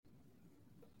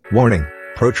Warning,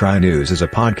 Pro-Tri News is a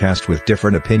podcast with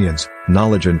different opinions,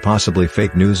 knowledge and possibly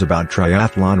fake news about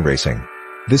triathlon racing.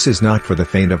 This is not for the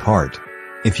faint of heart.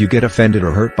 If you get offended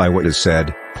or hurt by what is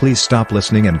said, please stop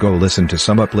listening and go listen to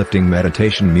some uplifting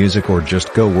meditation music or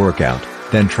just go work out,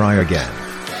 then try again.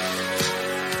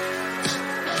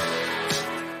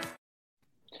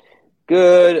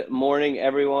 Good morning,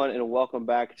 everyone, and welcome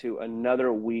back to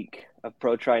another week of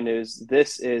Pro-Tri News.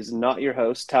 This is not your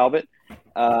host, Talbot,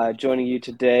 joining you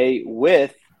today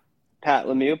with Pat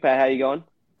Lemieux. Pat, how you going?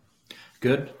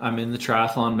 Good. I'm in the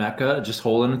triathlon mecca, just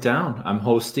holding it down. I'm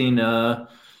hosting a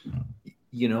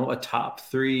top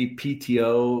 3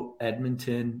 PTO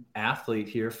Edmonton athlete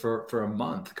here for a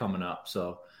month coming up.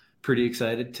 So pretty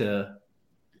excited to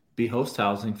be host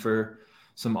housing for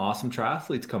some awesome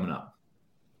triathletes coming up.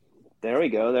 There we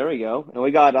go. And we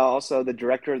got also the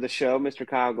director of the show, Mr.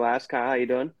 Kyle Glass. Kyle, how you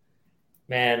doing?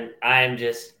 Man, I'm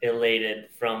just elated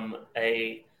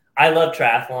I love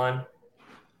triathlon,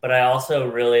 but I also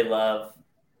really love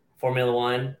Formula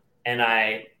One, and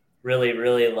I really,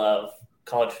 really love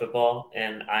college football,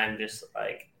 and I'm just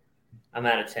I'm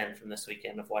out of 10 from this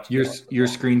weekend of watching your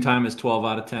screen time is 12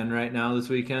 out of 10 right now this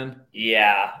weekend?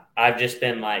 Yeah, I've just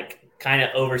been kind of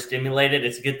overstimulated.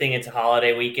 It's a good thing it's a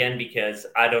holiday weekend because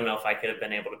I don't know if I could have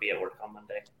been able to be at work on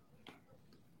Monday.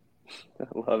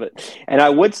 I love it. And I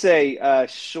would say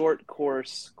short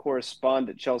course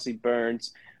correspondent Chelsea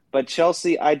Burns. But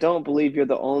Chelsea, I don't believe you're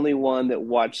the only one that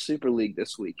watched Super League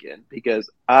this weekend because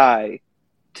I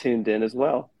tuned in as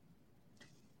well.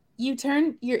 You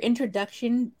turned your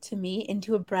introduction to me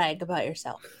into a brag about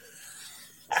yourself.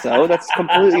 So that's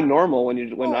completely normal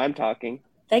when I'm talking.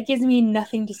 That gives me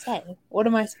nothing to say. What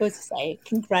am I supposed to say?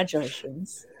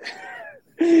 Congratulations.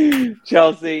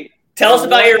 Chelsea. Tell us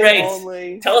about your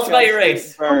race. Tell us about your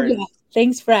race. Oh, yeah.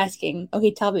 Thanks for asking.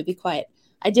 Okay, Talbot, be quiet.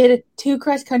 I did 2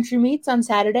 cross-country meets on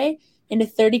Saturday and a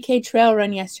 30K trail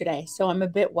run yesterday, so I'm a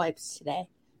bit wiped today.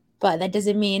 But that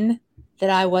doesn't mean that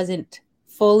I wasn't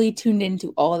fully tuned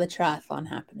into all the triathlon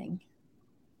happening.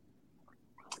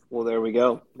 Well, there we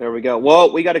go.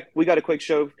 Well, we got a quick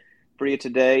show for you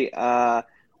today.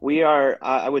 We are,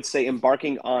 I would say,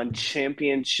 embarking on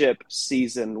championship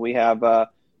season. We have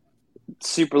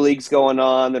Super Leagues going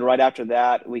on. Then right after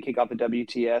that, we kick off the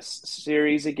WTS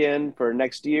series again for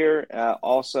next year.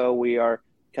 Also, we are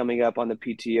coming up on the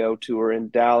PTO tour in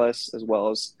Dallas, as well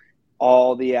as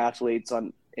all the athletes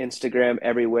on Instagram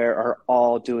everywhere are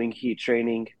all doing heat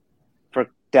training for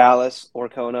Dallas or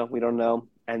Kona. We don't know.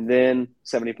 And then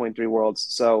 70.3 Worlds.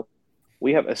 So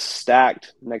we have a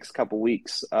stacked next couple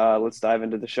weeks. Let's dive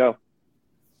into the show.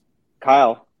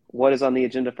 Kyle, what is on the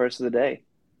agenda first of the day?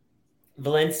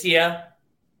 Valencia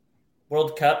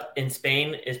World Cup in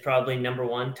Spain is probably number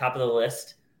 1, top of the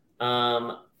list.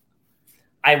 I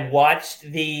watched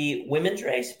the women's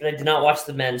race, but I did not watch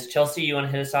the men's. Chelsea, you want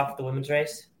to hit us off with the women's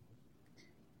race?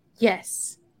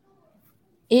 Yes.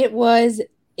 It was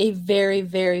a very,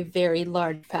 very, very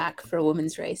large pack for a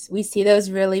women's race. We see those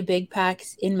really big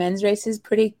packs in men's races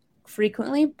pretty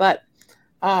frequently, but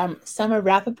Summer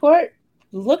Rappaport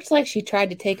looked like she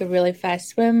tried to take a really fast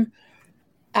swim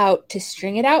out to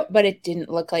string it out, but it didn't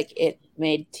look like it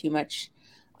made too much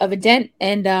of a dent,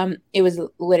 and it was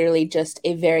literally just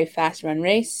a very fast run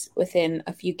race. Within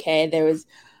a few K, there was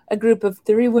a group of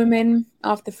 3 women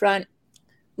off the front.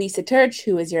 Lisa Turch,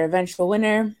 who was your eventual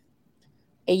winner,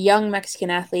 a young Mexican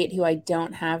athlete who I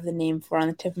don't have the name for on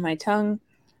the tip of my tongue,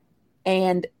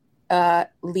 and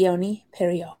Leonie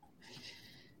Perriot.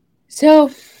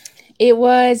 So it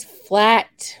was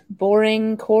flat,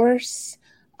 boring course,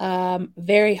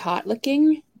 very hot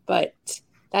looking, but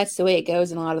that's the way it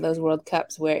goes in a lot of those World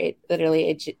Cups where it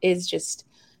is just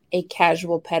a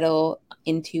casual pedal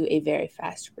into a very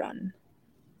fast run.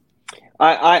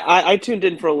 I tuned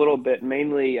in for a little bit,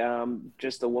 mainly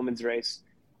just the women's race.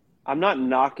 I'm not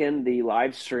knocking the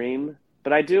live stream,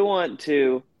 but I do want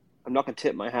to – I'm not going to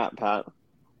tip my hat, Pat.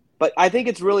 But I think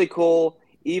it's really cool,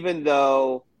 even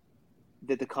though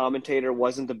that the commentator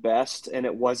wasn't the best and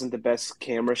it wasn't the best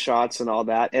camera shots and all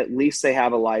that, at least they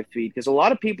have a live feed. Because a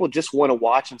lot of people just want to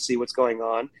watch and see what's going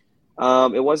on.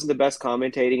 It wasn't the best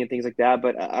commentating and things like that,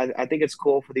 but I think it's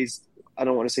cool for these – I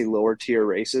don't want to say lower tier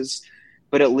races –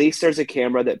 but at least there's a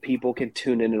camera that people can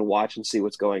tune in and watch and see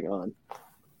what's going on.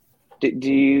 Do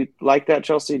you like that,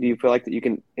 Chelsea? Do you feel like that you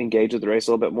can engage with the race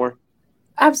a little bit more?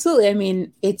 Absolutely. I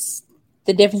mean, it's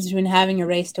the difference between having a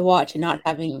race to watch and not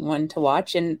having one to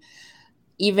watch. And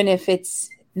even if it's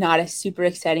not a super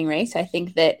exciting race, I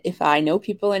think that if I know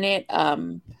people in it,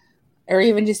 or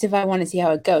even just if I want to see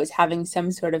how it goes, having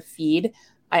some sort of feed,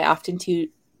 I often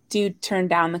do turn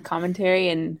down the commentary.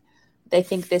 And I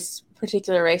think this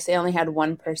particular race, they only had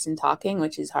one person talking,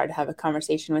 which is hard to have a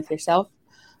conversation with yourself.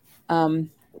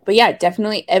 But yeah,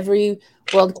 definitely every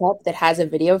World Cup that has a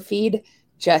video feed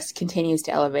just continues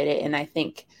to elevate it. And I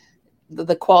think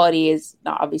the quality is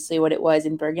not obviously what it was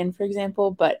in Bergen, for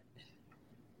example, but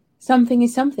something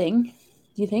is something.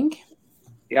 Do you think?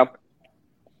 Yep.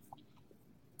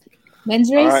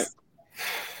 Men's race? All right.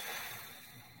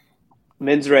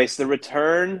 Men's race. The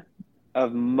return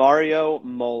of Mario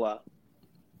Mola.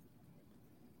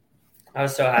 I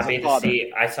was so happy to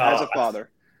see. As a father.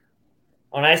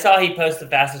 When I saw he posted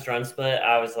the fastest run split,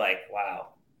 I was like,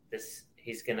 wow,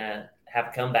 he's going to have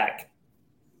a comeback.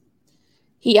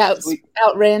 He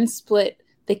outran split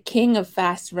the king of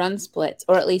fast run splits,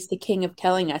 or at least the king of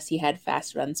telling us he had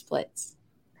fast run splits.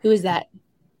 Who is that?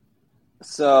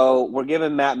 So we're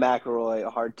giving Matt McElroy a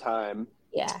hard time.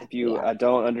 Yeah. If you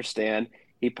don't understand,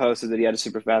 he posted that he had a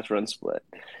super fast run split.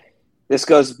 This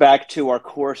goes back to our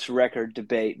course record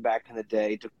debate back in the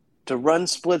day. Do run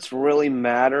splits really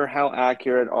matter? How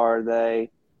accurate are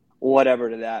they? Whatever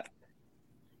to that.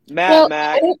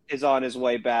 Mac is on his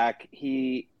way back.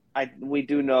 We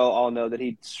all know that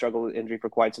he struggled with injury for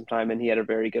quite some time, and he had a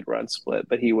very good run split,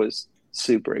 but he was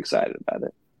super excited about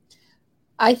it.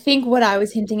 I think what I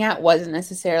was hinting at wasn't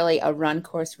necessarily a run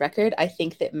course record. I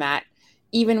think that Matt,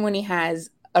 even when he has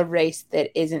a race that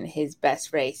isn't his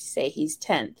best race, say he's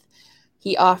 10th,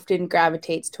 he often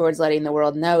gravitates towards letting the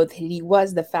world know that he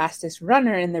was the fastest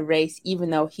runner in the race, even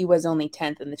though he was only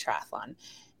 10th in the triathlon.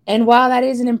 And while that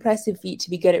is an impressive feat to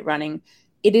be good at running,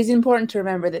 it is important to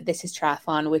remember that this is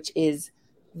triathlon, which is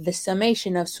the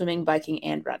summation of swimming, biking,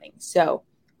 and running. So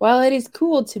while it is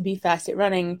cool to be fast at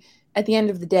running, at the end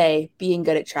of the day, being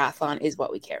good at triathlon is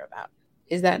what we care about.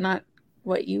 Is that not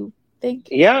what you think?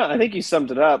 Yeah, I think you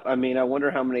summed it up. I mean, I wonder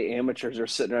how many amateurs are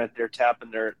sitting right there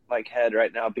tapping their head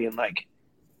right now being like,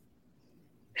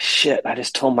 shit, I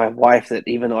just told my wife that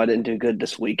even though I didn't do good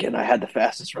this weekend, I had the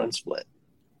fastest run split.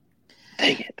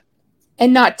 Dang it.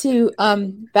 And not to,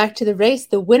 back to the race,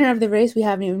 the winner of the race we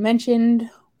haven't even mentioned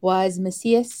was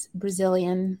Macias,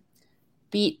 Brazilian,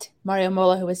 beat Mario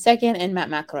Mola, who was second, and Matt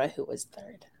McElroy, who was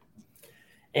third.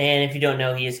 And if you don't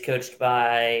know, he is coached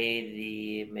by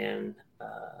the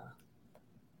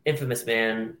infamous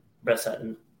man, Brett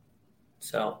Sutton.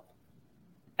 So,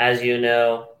 as you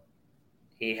know,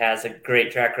 he has a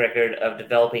great track record of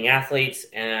developing athletes,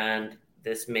 and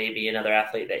this may be another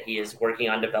athlete that he is working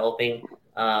on developing.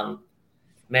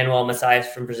 Manuel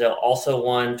Macias from Brazil also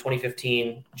won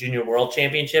 2015 Junior World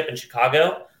Championship in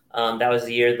Chicago. That was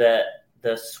the year that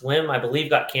the swim, I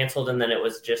believe, got canceled, and then it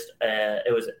was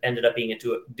ended up being a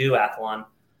duathlon,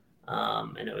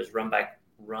 and it was run by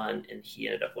run, and he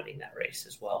ended up winning that race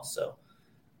as well. So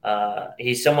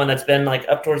he's someone that's been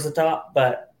up towards the top,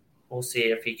 but we'll see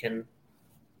if he can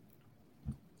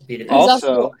beat it. He's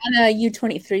also on a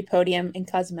U23 podium in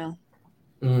Cozumel.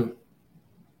 Mm.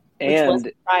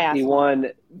 And he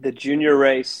won the junior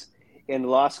race in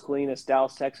Las Colinas,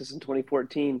 Dallas, Texas in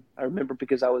 2014. I remember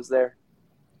because I was there.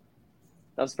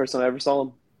 That was the first time I ever saw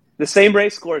him. The same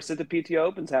race course that the PTO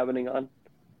Open's happening on.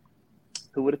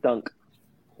 Who would have thunk?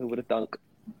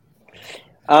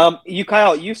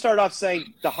 Kyle, you start off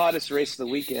saying the hottest race of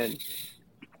the weekend.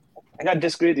 I got to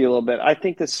disagree with you a little bit. I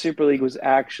think the Super League was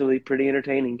actually pretty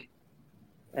entertaining.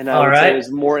 And I would say it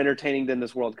was more entertaining than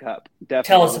this World Cup. Definitely.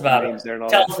 Tell us about it.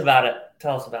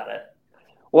 Tell us about it.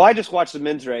 Well, I just watched the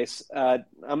men's race. I'm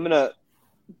going to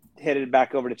hit it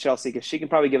back over to Chelsea because she can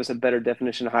probably give us a better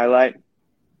definition of highlight.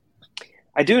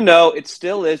 I do know it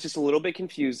still is just a little bit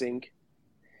confusing.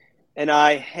 And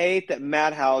I hate that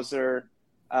Matt Hauser,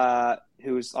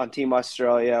 who's on Team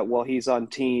Australia, he's on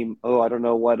team – I don't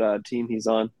know what team he's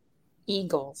on.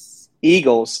 Eagles.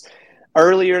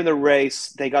 Earlier in the race,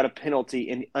 they got a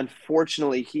penalty, and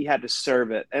unfortunately, he had to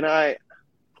serve it. And let's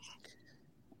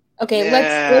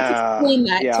explain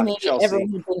that to maybe Chelsea. Everyone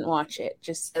who didn't watch it,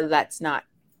 just so that's not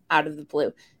out of the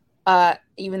blue.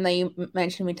 Even though you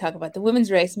mentioned we talk about the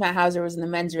women's race, Matt Hauser was in the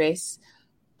men's race.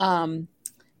 Nobody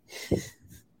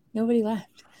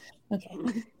laughed. Okay.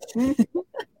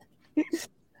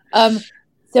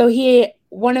 So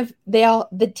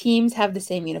the teams have the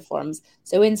same uniforms.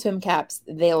 So in swim caps,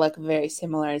 they look very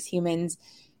similar as humans.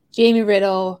 Jamie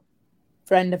Riddle,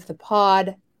 friend of the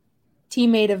pod,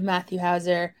 teammate of Matthew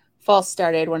Hauser, false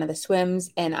started one of the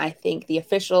swims, and I think the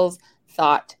officials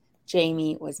thought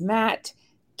Jamie was Matt,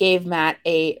 gave Matt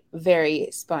a very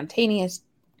spontaneous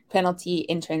penalty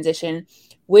in transition,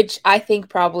 which I think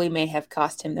probably may have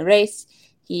cost him the race.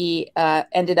 He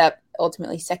ended up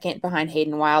ultimately second behind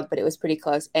Hayden Wild, but it was pretty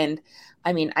close. And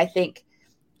I mean, I think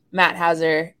Matt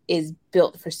Hauser is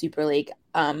built for Super League.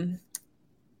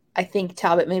 I think,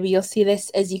 Talbot, maybe you'll see this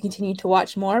as you continue to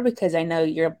watch more, because I know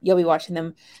you'll be watching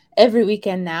them every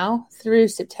weekend now through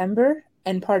September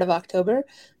and part of October.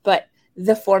 But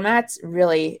the formats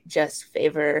really just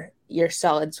favor your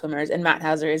solid swimmers, and Matt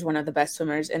Hauser is one of the best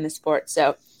swimmers in the sport.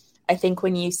 So I think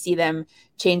when you see them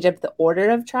change up the order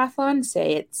of triathlon,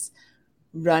 say it's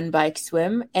run, bike,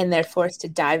 swim, and they're forced to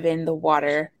dive in the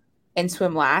water and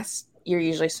swim last, you're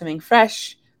usually swimming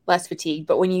fresh, less fatigued.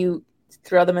 But when you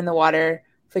throw them in the water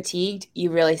fatigued,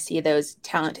 you really see those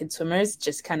talented swimmers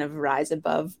just kind of rise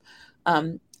above,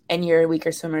 and your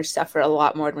weaker swimmers suffer a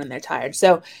lot more when they're tired.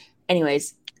 So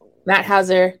anyways, Matt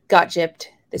Hauser got gypped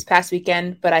this past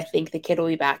weekend, but I think the kid will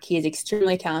be back. He is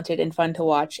extremely talented and fun to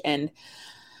watch, and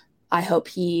I hope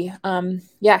he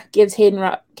gives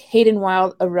Hayden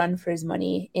Wild a run for his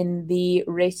money in the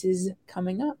races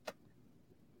coming up.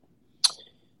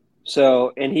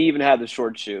 So, and he even had the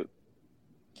short shoot.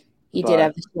 He did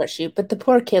have the short shoot, but the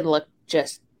poor kid looked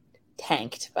just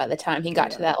tanked by the time he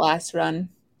got to that last run.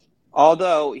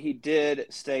 Although he did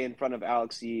stay in front of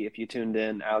Alex Yee. If you tuned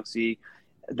in, Alex Yee,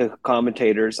 the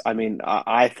commentators, I mean,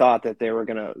 I thought that they were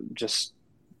going to just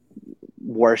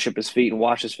worship his feet and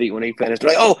wash his feet when he finished.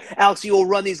 Like, oh, Alex Yee will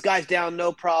run these guys down,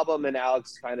 no problem. And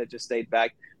Alex kind of just stayed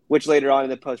back, which later on in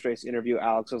the post-race interview,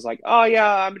 Alex was like, oh,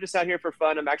 yeah, I'm just out here for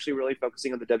fun. I'm actually really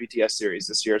focusing on the WTS series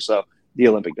this year, so the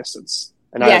Olympic distance.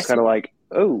 And I was kind of like,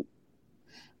 oh.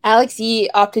 Alex Yee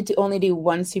opted to only do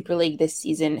one Super League this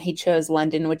season. He chose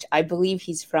London, which I believe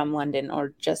he's from London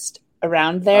or just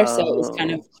around there. So it was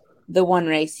kind of the one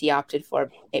race he opted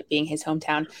for, it being his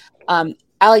hometown.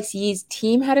 Alex Yee's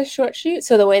team had a short shoot.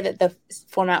 So the way that the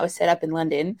format was set up in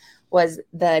London was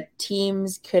the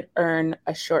teams could earn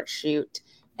a short shoot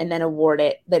and then award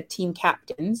it. The team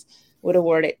captains would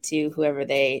award it to whoever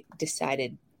they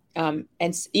decided. And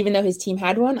even though his team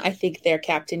had one, I think their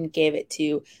captain gave it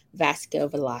to Vasco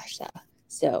Velasha.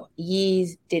 So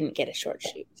Yee's didn't get a short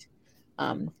shoot.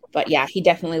 But yeah, he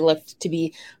definitely looked to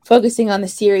be focusing on the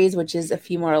series, which is a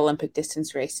few more Olympic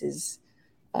distance races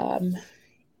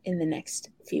in the next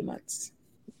few months.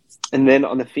 And then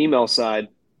on the female side,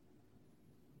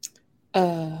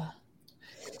 I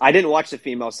didn't watch the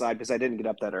female side because I didn't get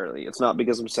up that early. It's not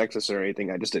because I'm sexist or anything.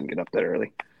 I just didn't get up that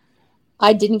early.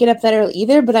 I didn't get up that early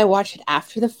either, but I watched it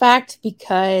after the fact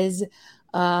because,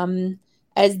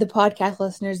 as the podcast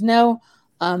listeners know,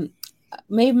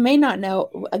 may not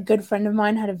know, a good friend of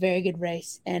mine had a very good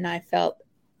race, and I felt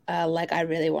like I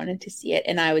really wanted to see it,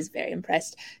 and I was very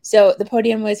impressed. So the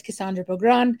podium was Cassandra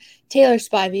Beaugrand, Taylor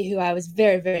Spivey, who I was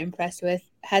very, very impressed with.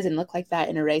 Hasn't looked like that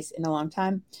in a race in a long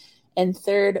time. And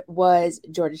third was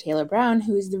Georgia Taylor Brown,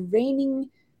 who is the reigning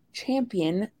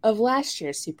champion of last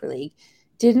year's Super League.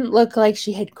 Didn't look like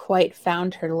she had quite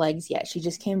found her legs yet. She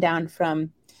just came down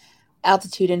from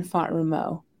altitude in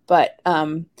Font-Romeu. But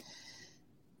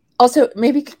also,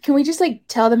 maybe can we just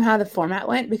tell them how the format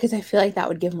went? Because I feel like that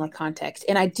would give more context.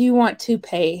 And I do want to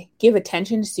give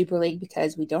attention to Super League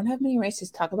because we don't have many races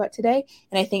to talk about today.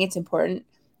 And I think it's important,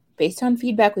 based on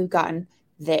feedback we've gotten,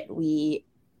 that we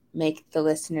make the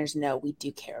listeners know we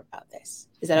do care about this.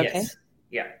 Is that okay? Yes.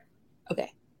 Yeah.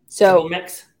 Okay. So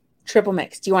Triple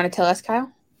mix. Do you want to tell us,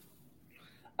 Kyle?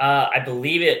 I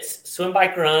believe it's swim,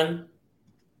 bike, run,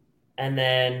 and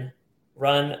then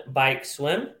run, bike,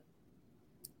 swim.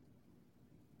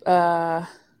 Yeah.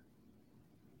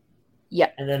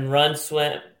 And then run,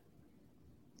 swim,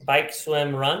 bike,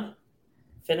 swim, run,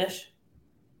 finish.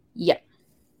 Yeah.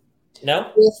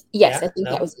 No? Yes, yeah, I think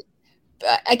that was it.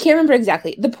 I can't remember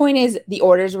exactly. The point is the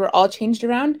orders were all changed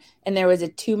around, and there was a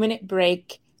 2-minute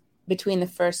break between the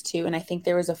first two, and I think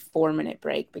there was a 4-minute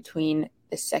break between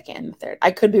the second and the third. I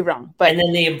could be wrong, but and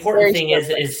then the important thing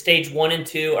is stage 1 and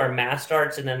 2 are mass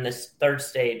starts, and then this third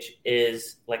stage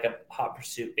is like a hot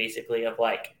pursuit, basically, of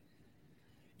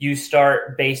you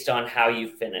start based on how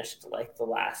you finished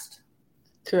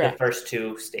the first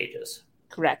 2 stages.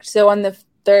 Correct. So on the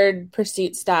third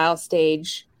pursuit style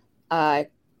stage,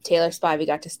 Taylor Spivey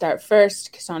got to start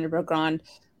first. Cassandra Beaugrand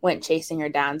went chasing her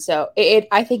down. So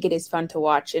I think it is fun to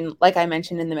watch. And like I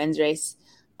mentioned in the men's race,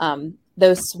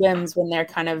 those swims when they're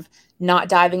kind of not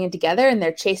diving in together and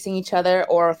they're chasing each other,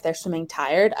 or if they're swimming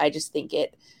tired, I just think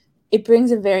it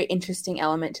brings a very interesting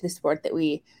element to the sport that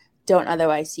we don't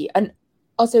otherwise see. And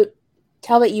also,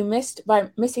 Talbot, you missed by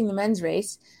missing the men's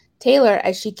race. Taylor,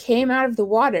 as she came out of the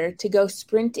water to go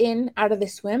sprint in out of the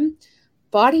swim,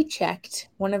 body checked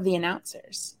one of the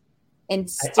announcers. And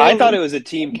I thought it was a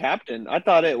team captain. I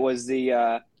thought it was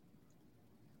the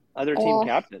other team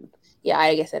captain. Yeah,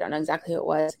 I guess I don't know exactly who it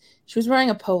was. She was wearing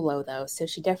a polo, though, so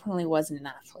she definitely wasn't an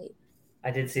athlete.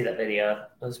 I did see that video.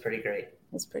 It was pretty great. It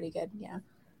was pretty good, yeah.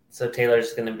 So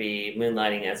Taylor's going to be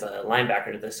moonlighting as a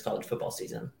linebacker this college football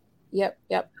season. Yep.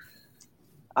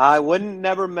 I wouldn't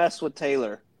never mess with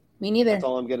Taylor. Me neither. That's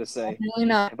all I'm going to say. Definitely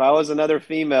not. If I was another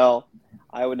female,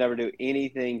 I would never do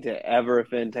anything to ever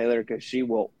offend Taylor because she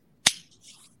will.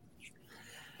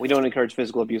 We don't encourage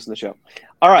physical abuse in the show.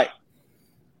 All right.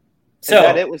 So is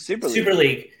that it with Super League? Super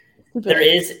League.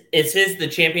 It is the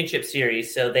championship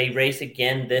series, so they race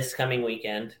again this coming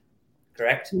weekend,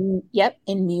 correct? Yep,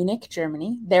 in Munich,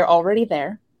 Germany. They're already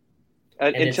there.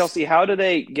 And Chelsea, how do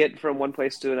they get from one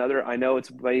place to another? I know it's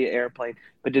by airplane,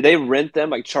 but do they rent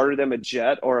them, like charter them a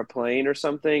jet or a plane or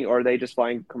something, or are they just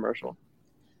flying commercial?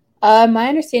 My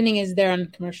understanding is they're on a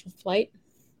commercial flight.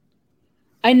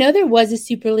 I know there was a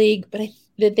Super League, but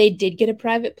that they did get a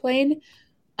private plane.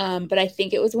 But I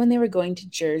think it was when they were going to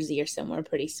Jersey or somewhere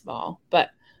pretty small.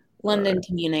 But London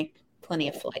to Munich, plenty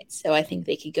of flights. So I think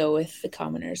they could go with the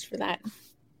commoners for that.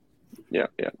 Yeah.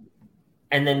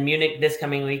 And then Munich this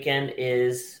coming weekend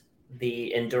is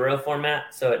the enduro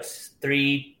format. So it's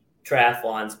 3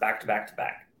 triathlons back to back to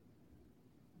back.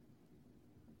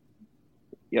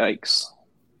 Yikes.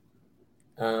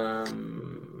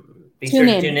 Be sure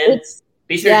to tune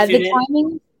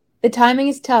in. The timing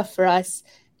is tough for us.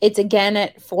 It's again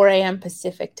at 4 a.m.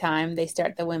 Pacific time. They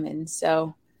start the women.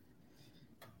 So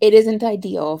it isn't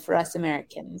ideal for us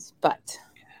Americans, but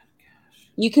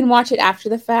you can watch it after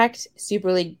the fact.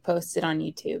 Super League posts it on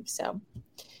YouTube. So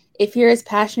if you're as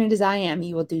passionate as I am,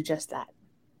 you will do just that.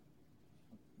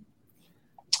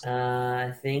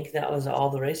 I think that was all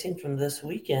the racing from this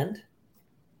weekend.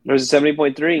 There's a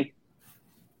 70.3.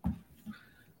 Do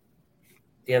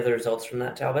you have the results from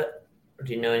that, Talbot? Or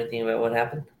do you know anything about what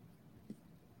happened?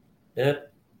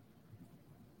 Yep.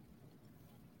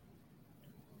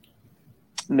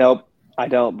 Nope, I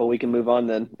don't, but we can move on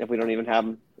then if we don't even have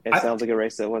them. It sounds like a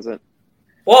race that wasn't.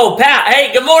 Whoa, Pat.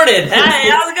 Hey, good morning. Hey,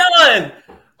 how's it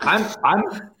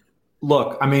going?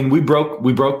 Look, I mean, we broke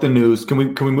the news. Can we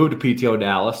move to PTO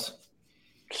Dallas?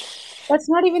 That's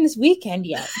not even this weekend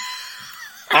yet.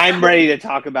 I'm ready to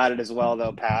talk about it as well,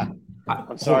 though, Pat.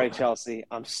 I'm sorry, Chelsea.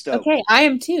 I'm stoked. Okay, I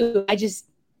am too. I just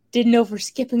didn't know if we're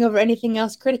skipping over anything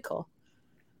else critical.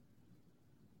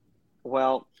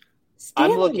 Well,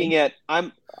 I'm looking at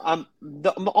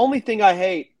the only thing I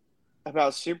hate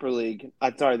about Super League.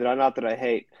 Not that I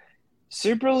hate.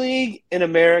 Super League in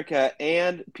America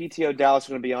and PTO Dallas are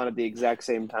going to be on at the exact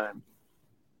same time,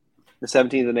 the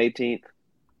 17th and 18th.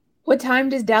 What time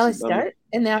does Dallas start?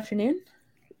 In the afternoon?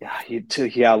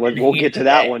 Yeah, we'll get to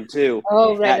that one too.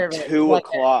 Oh, right. At 2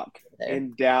 o'clock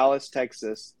in Dallas,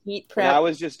 Texas. Heat prep. When I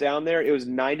was just down there, it was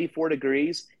 94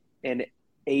 degrees and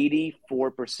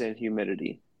 84%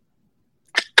 humidity.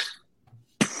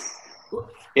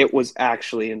 It was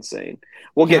actually insane.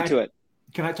 We'll get to it.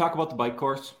 Can I talk about the bike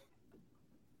course?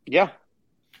 Yeah.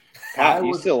 Pat,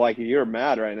 you're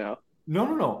mad right now.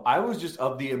 No. I was just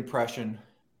of the impression,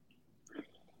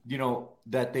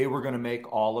 that they were going to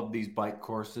make all of these bike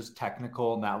courses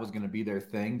technical and that was going to be their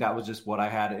thing. That was just what I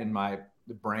had in my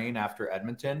brain after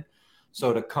Edmonton.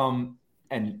 So to come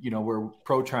and, where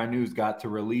Pro Tri News got to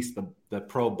release the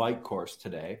pro bike course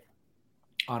today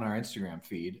on our Instagram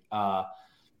feed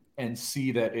and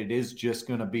see that it is just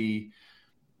going to be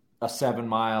a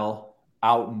 7-mile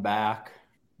out and back,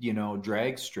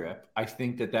 drag strip. I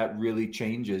think that really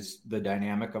changes the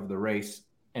dynamic of the race,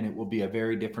 and it will be a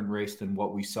very different race than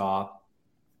what we saw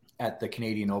at the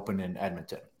Canadian Open in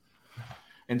Edmonton.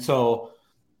 And so,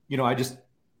 I just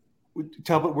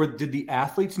Talbot, did the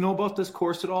athletes know about this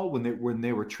course at all when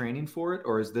they were training for it,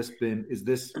 or is this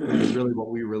really what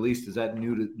we released? Is that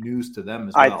news to them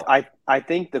as well? I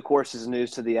think the course is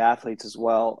news to the athletes as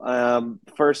well.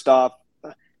 First off,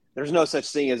 there's no such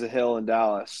thing as a hill in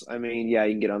Dallas. I mean, yeah,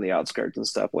 you can get on the outskirts and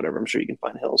stuff, whatever. I'm sure you can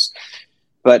find hills.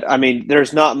 But, I mean,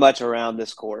 there's not much around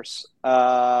this course.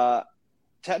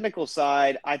 Technical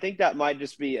side, I think that might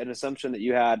just be an assumption that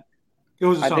you had. It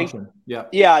was an assumption, yeah.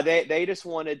 Yeah, they just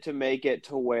wanted to make it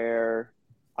to where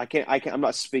I'm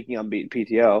not speaking on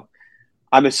PTO.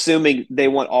 I'm assuming they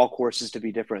want all courses to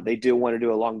be different. They do want to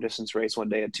do a long-distance race one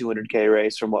day, a 200K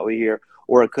race from what we hear,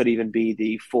 or it could even be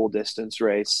the full-distance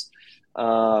race.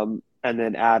 And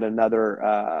then add another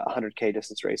 100K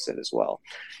distance race in as well.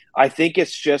 I think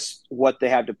it's just what they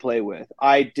have to play with.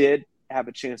 I did have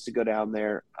a chance to go down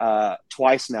there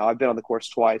twice now. I've been on the course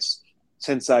twice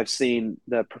since I've seen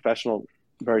the professional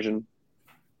version.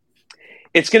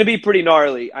 It's going to be pretty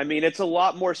gnarly. I mean, it's a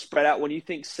lot more spread out. When you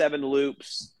think 7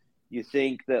 loops, you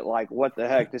think that, like, what the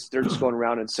heck? They're just going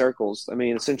around in circles. I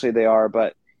mean, essentially they are,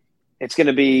 but it's going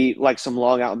to be like some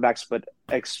long out and backs, but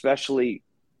especially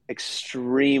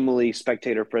extremely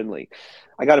spectator friendly.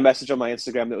 I got a message on my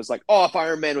Instagram that was like, "Oh, if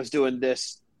Iron Man was doing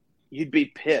this, you'd be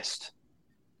pissed."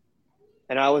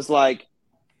 And I was like,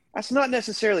 that's not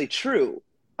necessarily true.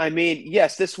 I mean,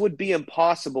 yes, this would be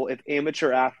impossible if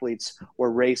amateur athletes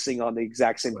were racing on the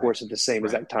exact same course at the same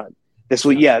exact time. This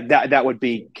would, that would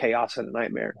be chaos and a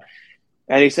nightmare.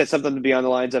 And he said something to be on the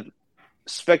lines of,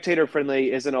 spectator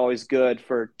friendly isn't always good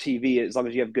for TV as long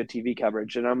as you have good TV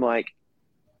coverage. And I'm like,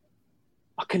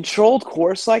 a controlled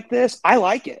course like this, I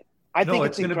like it. I think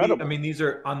it's incredible. I mean, these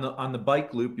are on the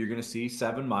bike loop. You're going to see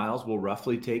 7 miles will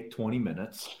roughly take 20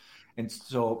 minutes.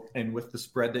 And with the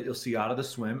spread that you'll see out of the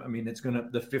swim, I mean, the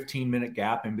 15-minute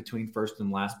gap in between first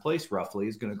and last place roughly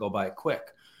is going to go by quick.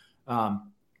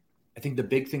 I think the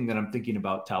big thing that I'm thinking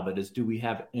about, Talbot, is do we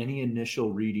have any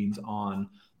initial readings on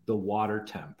the water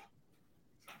temp?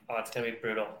 Oh, it's going to be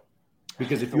brutal.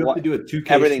 Because if you have to do a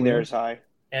 2K everything swim, there is high.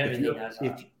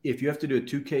 If you have to do a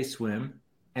 2K swim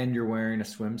and you're wearing a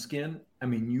swim skin, I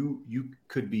mean, you're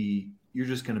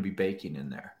just going to be baking in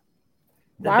there.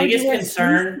 The biggest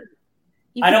concern,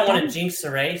 I don't want to jinx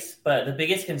the race, but the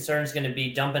biggest concern is going to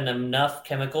be dumping enough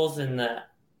chemicals in the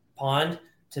pond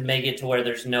to make it to where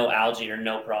there's no algae or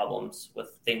no problems with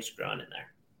things growing in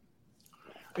there.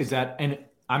 Is that, and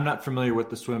I'm not familiar with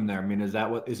the swim there. I mean, is that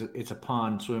what is it? It's a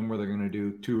pond swim where they're going to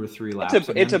do 2 or 3 laps.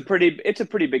 It's a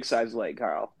pretty big size lake,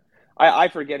 Kyle. I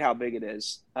forget how big it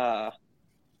is.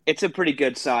 It's a pretty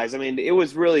good size. I mean, it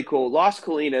was really cool. Las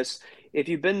Colinas, if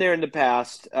you've been there in the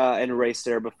past and raced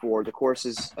there before, the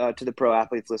courses to the pro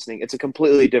athletes listening, it's a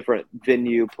completely different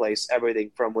venue, place,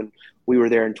 everything from when we were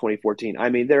there in 2014. I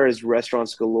mean, there is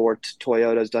restaurants galore.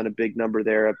 Toyota's done a big number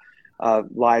there of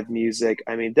live music.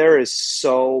 I mean, there is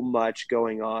so much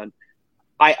going on.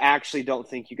 I actually don't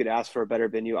think you could ask for a better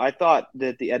venue. I thought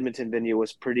that the Edmonton venue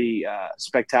was pretty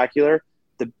spectacular.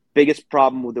 The biggest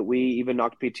problem that we even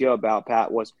knocked PTO about,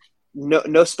 Pat, was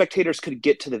no spectators could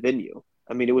get to the venue.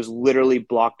 I mean, it was literally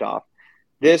blocked off.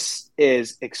 This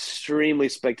is extremely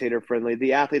spectator friendly.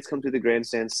 The athletes come through the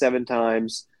grandstand 7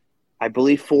 times. I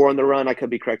believe 4 on the run. I could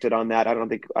be corrected on that. I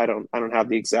don't have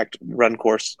the exact run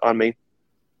course on me.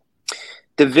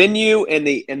 The venue and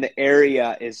the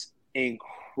area is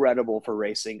incredible for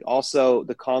racing. Also,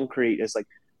 the concrete is like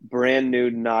brand new,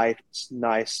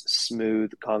 nice,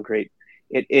 smooth concrete.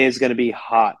 It is going to be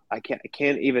hot. I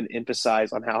can't even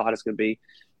emphasize on how hot it's going to be.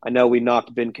 I know we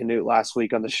knocked Ben Canute last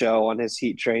week on the show on his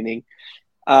heat training.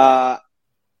 But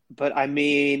I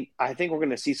mean, I think we're going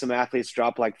to see some athletes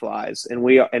drop like flies.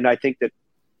 And I think that,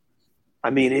 I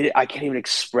mean, I can't even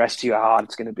express to you how hot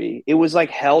it's going to be. It was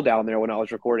like hell down there when I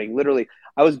was recording. Literally,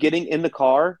 I was getting in the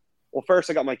car. Well, first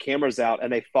I got my cameras out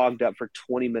and they fogged up for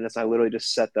 20 minutes. I literally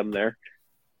just set them there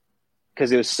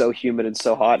because it was so humid and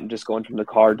so hot and just going from the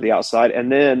car to the outside.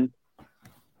 And then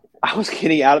I was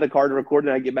getting out of the car to record,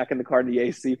 and I get back in the car in the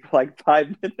AC for like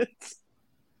 5 minutes.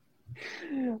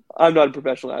 I'm not a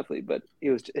professional athlete, but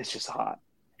it's just hot.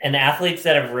 And the athletes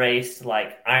that have raced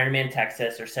like Ironman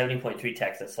Texas or 70.3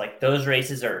 Texas, like those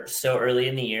races are so early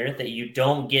in the year that you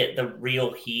don't get the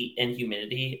real heat and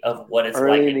humidity of what it's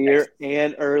early like in the year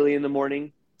and early in the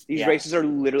morning. These races are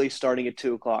literally starting at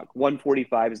 2:00.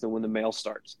 1:45 is when the mail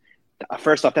starts.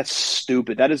 First off, that's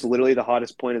stupid. That is literally the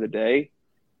hottest point of the day.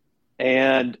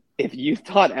 And if you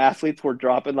thought athletes were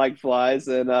dropping like flies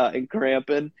and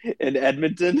cramping in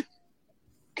Edmonton,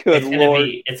 good Lord.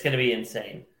 It's going to be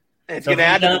insane. It's going to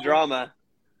add to the drama.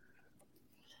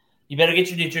 You better get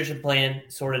your nutrition plan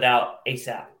sorted out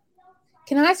ASAP.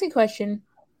 Can I ask a question?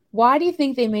 Why do you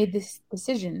think they made this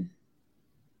decision?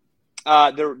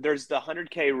 There's the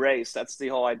 100K race. That's the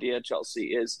whole idea,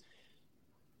 Chelsea, is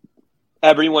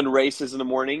everyone races in the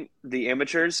morning, the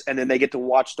amateurs, and then they get to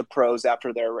watch the pros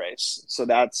after their race. So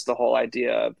that's the whole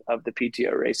idea of the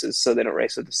PTO races, so they don't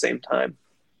race at the same time.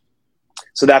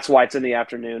 So that's why it's in the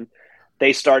afternoon.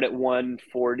 They start at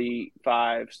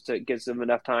 1:45, so it gives them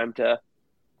enough time to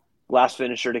last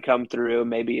finisher to come through,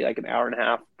 maybe like an hour and a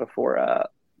half before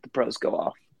the pros go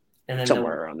off. And then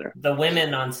somewhere around there. The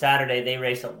women on Saturday, they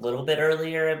race a little bit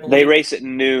earlier, I believe. They race at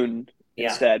noon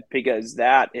instead, because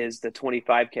that is the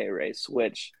 25K race,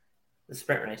 which the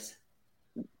sprint race.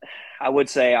 I would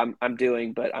say I'm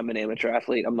doing, but I'm an amateur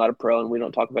athlete. I'm not a pro, and we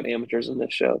don't talk about amateurs in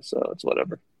this show, so it's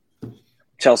whatever.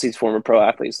 Chelsea's former pro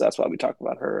athlete, so that's why we talk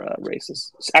about her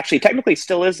races. Actually, technically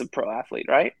still is a pro athlete,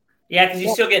 right? Yeah, because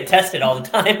you still get tested all the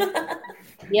time.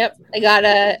 Yep. I got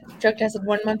drug tested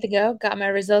 1 month ago. Got my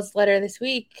results later this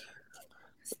week.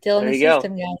 Still in the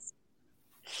system, guys.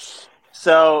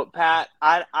 So, Pat,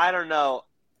 I don't know.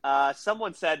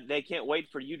 Someone said they can't wait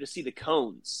for you to see the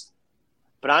cones.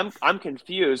 But I'm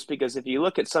confused because if you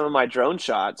look at some of my drone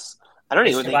shots, I don't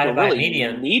It's even think you divided by really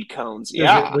median. need cones.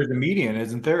 There's a median,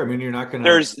 isn't there? I mean, you're not going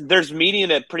to. There's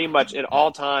median at pretty much at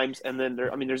all times, and then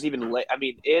there's even late. I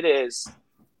mean, it's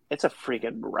a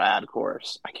freaking rad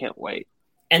course. I can't wait.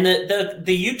 And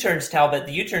the U-turns, Talbot,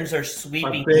 the U-turns are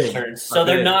sweeping big. U-turns. So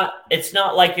they're not – it's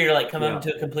not like you're like coming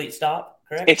to a complete stop,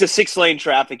 correct? It's a 6-lane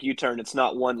traffic U-turn. It's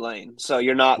not one lane. So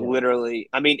you're not literally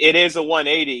 – I mean, it is a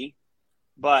 180,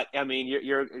 but, I mean,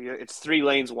 you're it's 3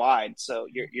 lanes wide. So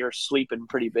you're sweeping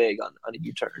pretty big on a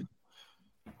U-turn.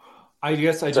 I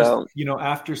guess just, you know,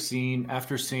 after seeing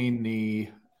the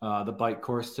bike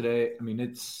course today, I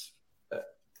mean,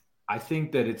 I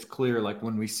think that it's clear, like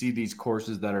when we see these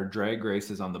courses that are drag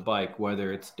races on the bike,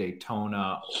 whether it's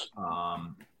Daytona,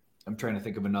 I'm trying to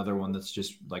think of another one that's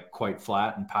just like quite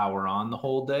flat and power on the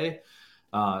whole day.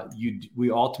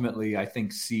 We ultimately, I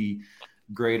think, see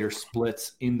greater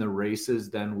splits in the races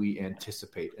than we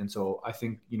anticipate. And so I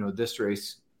think, you know, this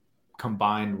race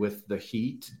combined with the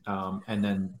heat and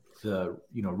then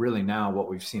really now what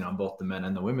we've seen on both the men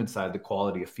and the women's side, the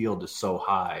quality of field is so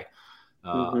high.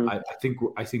 I think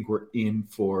we're in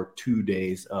for 2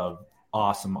 days of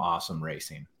awesome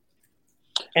racing.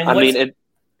 And I mean,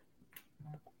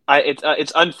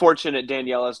 it's unfortunate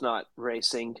Daniela's not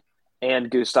racing, and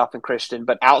Gustav and Christian,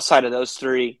 but outside of those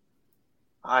three,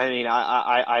 I mean,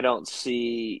 I don't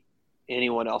see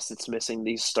anyone else that's missing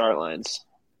these start lines.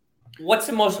 What's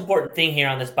the most important thing here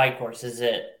on this bike course? Is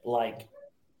it like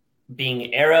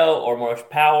being aero or more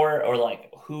power, or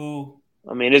like who?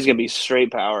 I mean, it's gonna be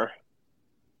straight power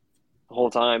the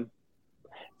whole time.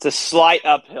 It's a slight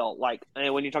uphill. Like,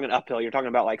 and when you're talking uphill, you're talking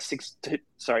about like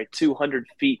 200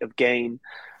 feet of gain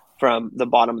from the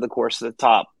bottom of the course to the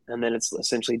top, and then it's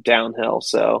essentially downhill.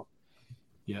 So,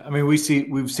 yeah, I mean, we've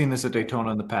seen this at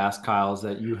Daytona in the past, Kyle, is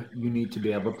that you need to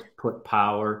be able to put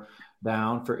power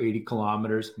down for 80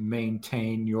 kilometers,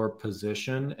 maintain your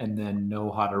position, and then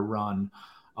know how to run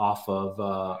off of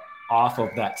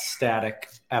that static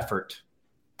effort.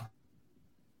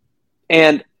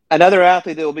 And another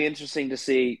athlete that will be interesting to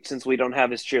see, since we don't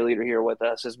have his cheerleader here with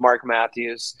us, is Mark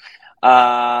Matthews,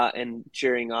 and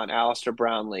cheering on Alistair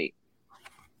Brownlee.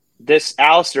 This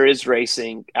Alistair is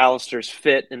racing. Alistair's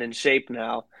fit and in shape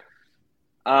now.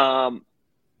 But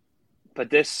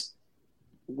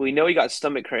we know he got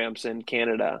stomach cramps in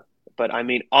Canada. But, I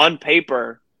mean, on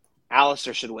paper,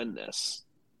 Alistair should win this.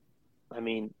 I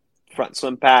mean, front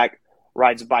swim pack,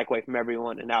 rides a bike away from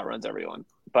everyone, and outruns everyone.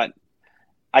 But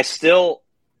it's going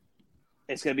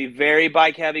to be very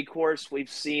bike-heavy course.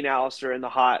 We've seen Alistair in the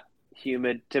hot,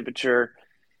 humid temperature.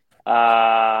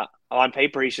 On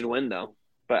paper, he should win, though.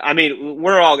 But, I mean,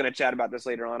 we're all going to chat about this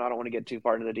later on. I don't want to get too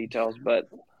far into the details, but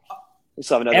we'll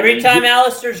have another every time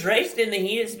Alistair's raced in the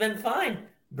heat, it's been fine.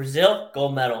 Brazil,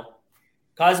 gold medal.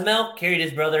 Cozumel carried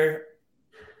his brother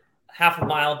half a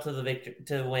mile to the victory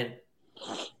to win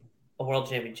a world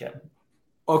championship.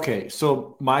 Okay,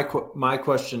 so my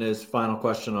question is, final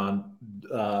question on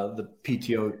the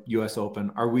PTO US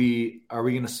Open. Are we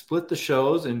going to split the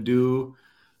shows and do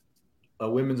a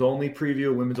women's only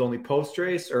preview, a women's only post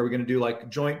race, or are we going to do like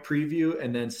joint preview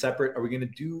and then separate? Are we going to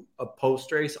do a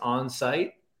post race on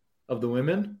site of the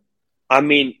women? I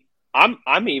mean,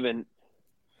 we're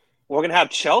going to have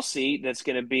Chelsea. That's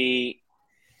going to be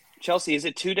Chelsea. Is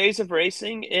it 2 days of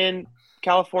racing in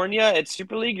California at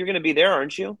Super League? You're going to be there,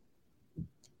 aren't you?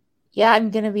 Yeah,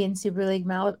 I'm going to be in Super League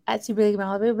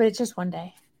Malibu, but it's just 1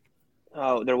 day.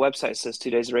 Oh, their website says 2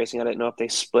 days of racing. I didn't know if they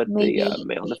split the male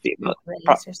and the female.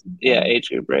 Age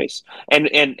group race.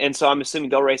 And so I'm assuming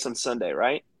they'll race on Sunday,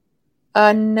 right?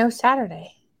 No,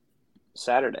 Saturday.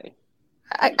 Saturday.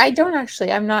 I don't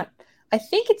actually. I'm not. I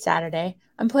think it's Saturday.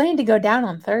 I'm planning to go down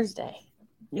on Thursday.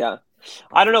 Yeah.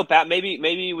 I don't know, Pat.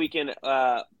 Maybe we can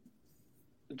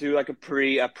do like a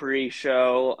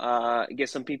pre-show, get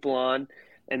some people on,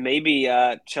 and maybe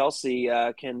Chelsea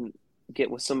can get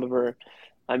with some of her.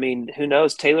 I mean, who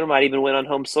knows? Taylor might even win on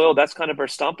home soil. That's kind of her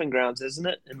stomping grounds, isn't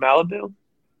it? In Malibu.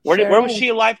 Where was she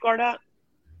a lifeguard at?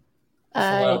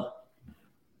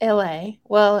 LA.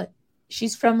 Well,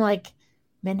 she's from like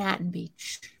Manhattan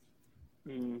Beach.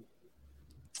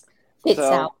 It's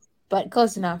south, but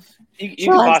close enough. You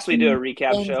could possibly do a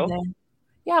recap show.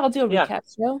 Yeah, I'll do a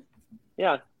recap show.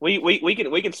 Yeah, we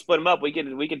can split them up. We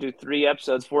could do 3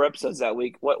 episodes, 4 episodes that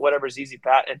week. Whatever's easy,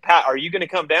 Pat. And Pat, are you going to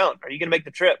come down? Are you going to make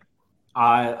the trip?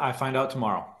 I find out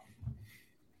tomorrow.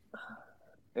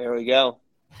 There we go.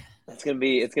 It's gonna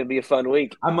be a fun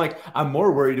week. I'm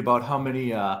more worried about how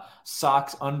many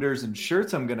socks, unders, and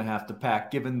shirts I'm gonna have to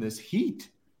pack given this heat.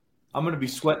 I'm gonna be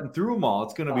sweating through them all.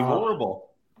 It's gonna be horrible.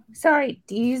 Sorry,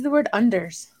 do you use the word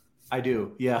unders? I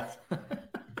do, yeah.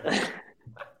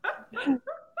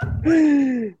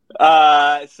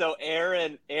 So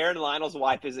Aaron Lionel's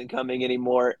wife isn't coming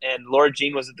anymore, and Laura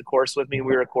Jean was at the course with me.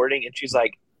 We were recording, and she's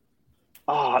like,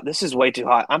 "Oh, this is way too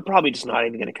hot. I'm probably just not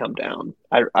even going to come down.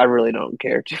 I really don't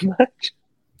care too much."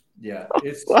 Yeah,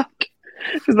 it's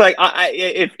She's like,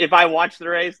 if I watch the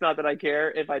race, not that I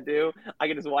care. If I do, I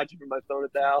can just watch it from my phone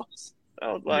at the house.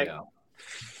 I was like,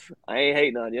 I ain't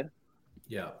hating on you.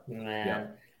 Yeah, Man. yeah.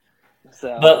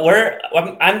 So, But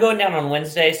I'm going down on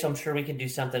Wednesday, so I'm sure we can do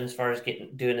something as far as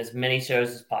doing as many shows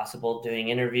as possible, doing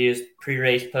interviews,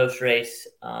 pre-race, post-race,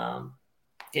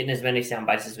 getting as many sound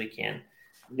bites as we can.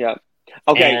 yeah.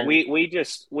 Okay, And-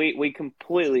 we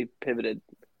completely pivoted.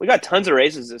 We got tons of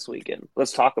races this weekend.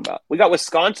 Let's talk about. We got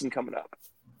Wisconsin coming up.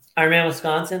 Ironman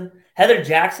Wisconsin. Heather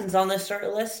Jackson's on this start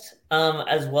list,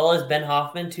 as well as Ben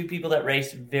Hoffman, two people that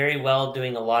race very well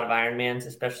doing a lot of Ironmans,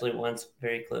 especially ones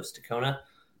very close to Kona.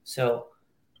 So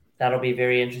that'll be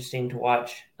very interesting to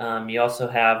watch. You also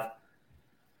have,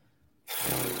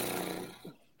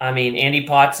 Andy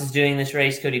Potts is doing this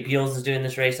race. Cody Peels is doing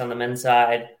this race on the men's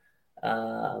side.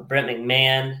 Brent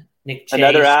McMahon, Nick Chase.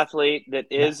 Another athlete that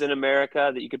is in America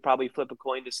that you could probably flip a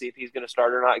coin to see if he's going to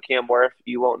start or not. Cam Worth.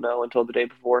 You won't know until the day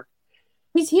before.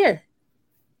 He's here.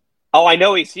 Oh, I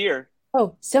know he's here.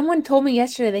 Oh, someone told me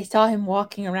yesterday they saw him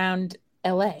walking around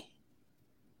L.A.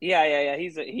 Yeah.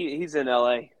 He's in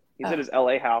L.A. He's at his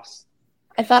L.A. house.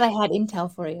 I thought I had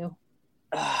intel for you.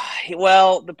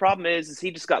 Well, the problem is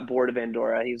he just got bored of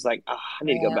Andorra. He's like, I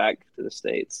need to go back to the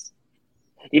States.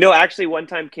 You know, actually, one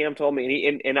time Cam told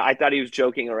me, and I thought he was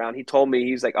joking around. He told me,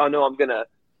 he's like, oh, no,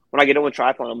 when I get done with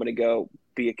triathlon, I'm going to go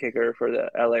be a kicker for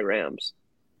the LA Rams.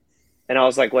 And I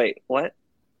was like, wait, what?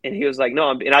 And he was like,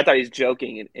 no, and I thought he was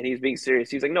joking, and he was being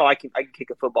serious. He was like, no, I can kick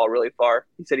a football really far.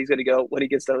 He said he's going to go, when he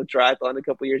gets done with triathlon in a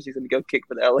couple of years, he's going to go kick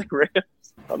for the LA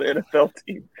Rams on the NFL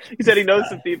team. He said he knows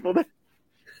some people that.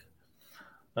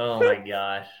 Oh my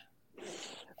gosh.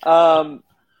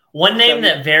 One name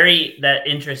that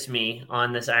interests me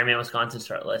on this Ironman Wisconsin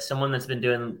start list, someone that's been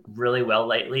doing really well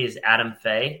lately, is Adam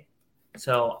Fay.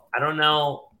 So I don't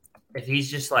know if he's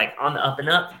just like on the up and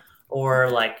up or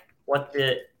like what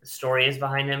the story is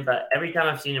behind him, but every time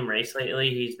I've seen him race lately,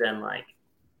 he's been like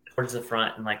towards the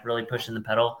front and like really pushing the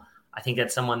pedal. I think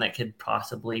that's someone that could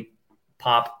possibly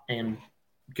pop and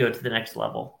go to the next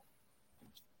level.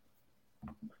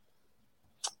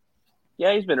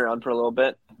 Yeah, he's been around for a little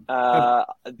bit. Have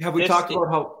we talked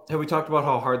about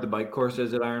how hard the bike course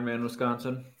is at Ironman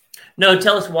Wisconsin? No,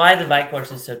 tell us why the bike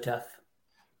course is so tough.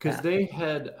 Because they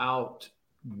head out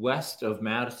west of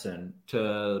Madison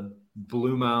to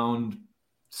Blue Mound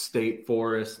State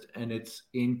Forest, and it's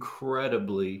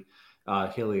incredibly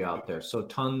hilly out there. So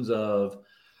tons of,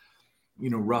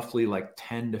 roughly like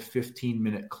 10 to 15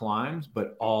 minute climbs,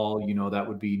 but all, that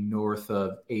would be north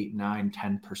of 8, 9,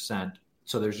 10%.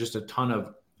 So there's just a ton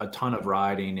of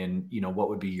riding and, what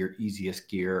would be your easiest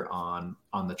gear on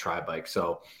the tri bike.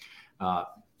 So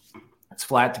it's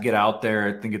flat to get out there.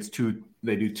 I think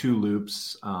they do 2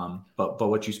 loops. But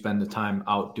what you spend the time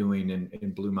out doing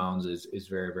in Blue Mounds is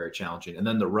very, very challenging. And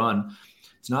then the run,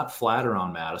 it's not flat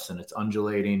around Madison. It's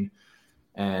undulating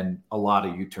and a lot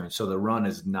of U-turns. So the run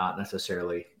is not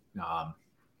necessarily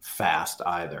fast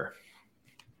either.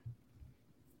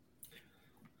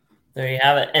 There you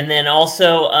have it. And then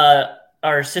also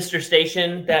our sister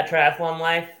station, That Triathlon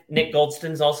Life, Nick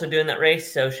Goldston's also doing that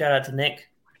race. So shout out to Nick.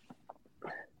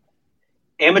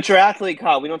 Amateur athlete,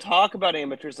 Kyle. We don't talk about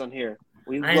amateurs on here.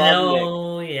 I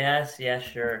know. Nick. Yes,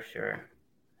 sure.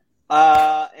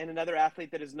 And another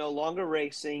athlete that is no longer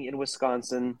racing in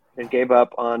Wisconsin and gave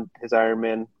up on his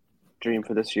Ironman dream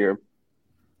for this year.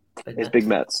 His Big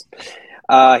Mets.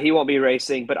 He won't be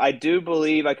racing, but I do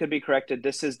believe, I could be corrected,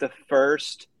 this is the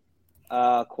first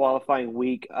qualifying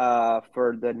week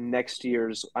for the next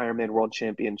year's Ironman World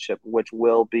Championship, which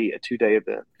will be a 2-day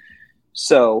event.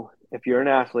 So if you're an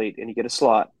athlete and you get a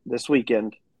slot this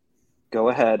weekend, go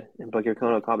ahead and book your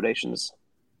Kona accommodations.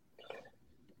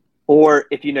 Or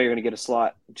if you know you're going to get a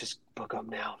slot, just book them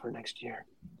now for next year.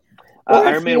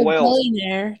 Ironman Wales.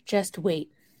 Millionaire, just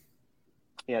wait.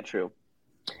 Yeah, true.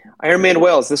 Ironman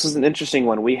Wales. This is an interesting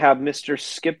one. We have Mr.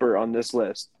 Skipper on this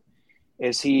list.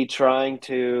 Is he trying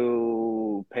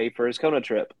to pay for his Kona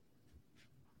trip?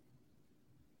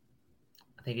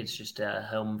 I think it's just a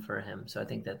home for him, so I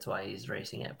think that's why he's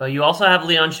racing it. But you also have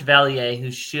Leon Chevalier,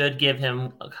 who should give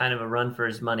him a kind of a run for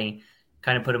his money,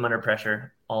 kind of put him under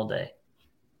pressure all day.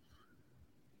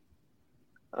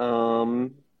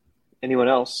 Anyone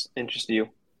else interest you?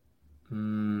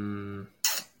 Not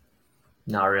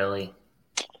really.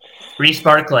 Reese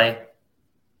Barclay.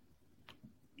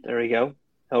 There we go.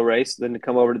 He'll race, then to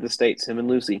come over to the States, him and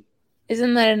Lucy.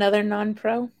 Isn't that another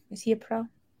non-pro? Is he a pro?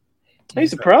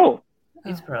 He's a pro.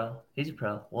 He's a pro. He's a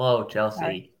pro. Whoa, Chelsea.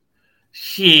 Sorry.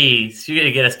 Jeez, you're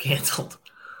gonna get us canceled.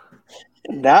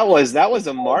 That was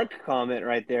a Mark comment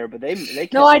right there, but they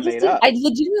kept No, I it just made didn't, up. I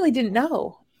legitimately didn't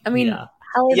know. I mean, Yeah.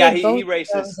 how are Yeah, they both he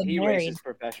races. pros and He married? races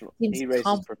professional. Seems He races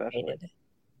professionally. complicated.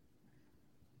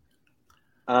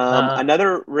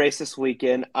 Another race this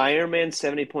weekend, Ironman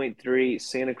 70.3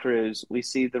 Santa Cruz. We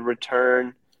see the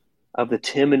return of the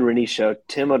Tim and Rennie show.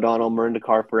 Tim O'Donnell, Miranda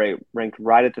Carpere ranked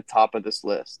right at the top of this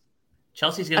list.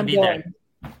 Chelsea's gonna I'm be going.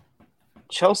 there.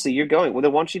 Chelsea, you're going. Well,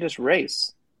 then why don't you just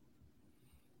race?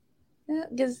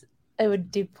 Because I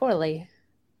would do poorly.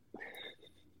 You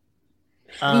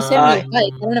Um, sent me a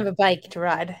bike. I don't have a bike to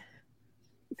ride.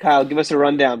 Kyle, give us a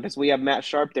rundown because we have Matt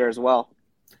Sharp there as well.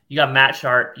 You got Matt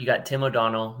Sharp, you got Tim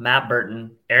O'Donnell, Matt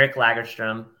Burton, Eric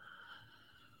Lagerstrom,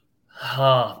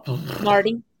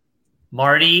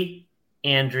 Marty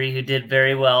Andrew, who did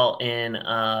very well in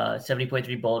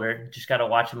 70.3 Boulder. Just got to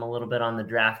watch him a little bit on the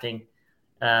drafting.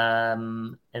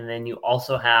 And then you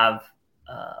also have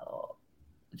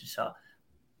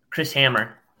Chris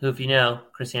Hammer, who, if you know,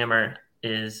 Chris Hammer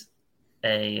is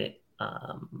a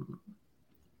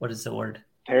what is the word?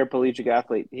 Paraplegic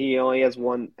athlete. He only has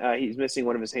one. He's missing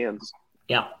one of his hands.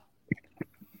 Yeah.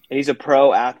 And he's a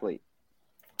pro athlete.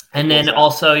 And then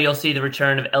also you'll see the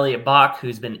return of Elliot Bach,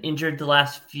 who's been injured the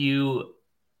last few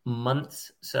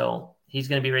months. So he's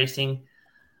going to be racing.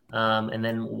 And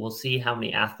then we'll see how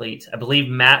many athletes. I believe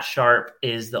Matt Sharp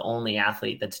is the only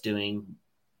athlete that's doing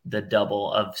the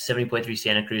double of 70.3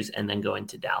 Santa Cruz and then going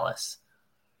to Dallas.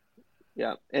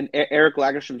 Yeah. And Eric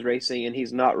Lagerstrom's racing, and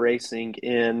he's not racing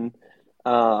in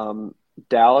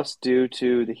Dallas due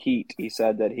to the heat. He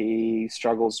said that he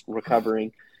struggles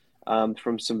recovering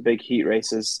from some big heat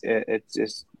races. It's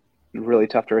just really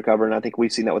tough to recover, and I think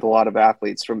we've seen that with a lot of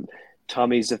athletes. From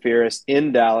Tommy Zafiris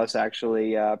in Dallas,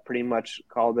 actually, pretty much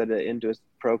called it into his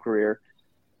pro career.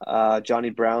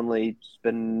 Johnny Brownlee's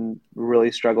been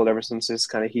really struggled ever since his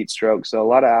kind of heat stroke. So a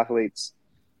lot of athletes,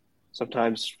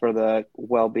 sometimes for the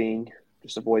well-being,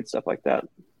 just avoid stuff like that.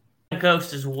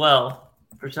 Ghost as well.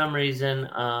 For some reason,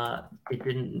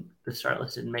 the start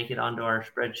list didn't make it onto our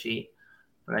spreadsheet,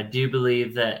 but I do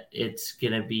believe that it's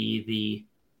going to be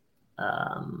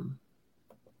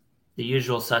the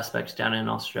usual suspects down in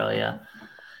Australia: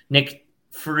 Nick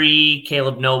Free,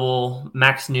 Caleb Noble,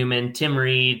 Max Newman, Tim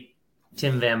Reed,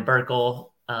 Tim Van Berkel,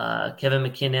 Kevin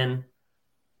McKinnon,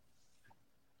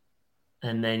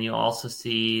 and then you also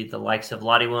see the likes of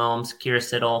Lottie Wilms, Kira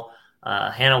Siddle,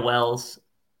 Hannah Wells,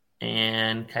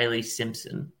 and Kylie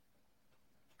Simpson.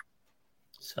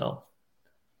 So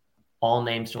all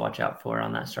names to watch out for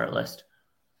on that start list.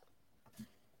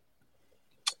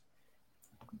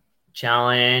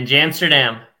 Challenge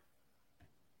Amsterdam.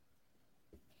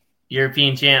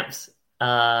 European champs.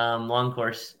 Long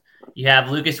course. You have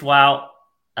Lucas Wout,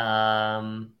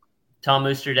 Tom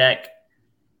Oosterdijk,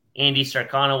 Andy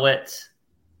Starkanowicz,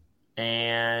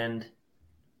 and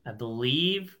I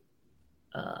believe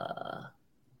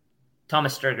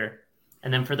Thomas Sturger.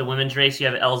 And then for the women's race, you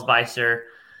have Els Beiser,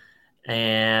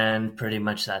 and pretty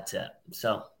much that's it.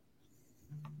 So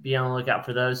be on the lookout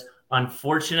for those.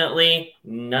 Unfortunately,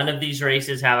 none of these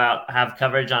races have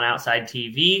coverage on Outside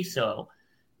TV, so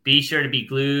be sure to be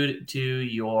glued to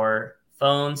your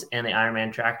phones and the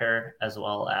Ironman tracker as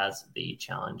well as the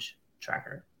challenge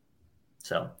tracker.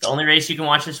 So the only race you can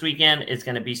watch this weekend is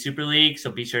going to be Super League,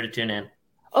 so be sure to tune in.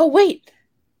 Oh, wait.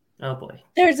 Oh, boy.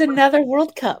 There's another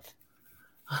World Cup.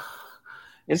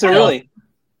 Is there really?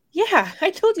 Yeah,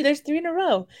 I told you there's 3 in a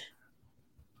row.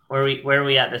 Where are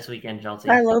we at this weekend, Chelsea?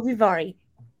 Carlo Vivari.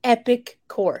 Epic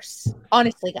course.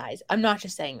 Honestly, guys, I'm not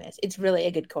just saying this. It's really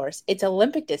a good course. It's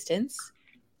Olympic distance,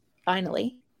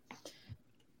 finally.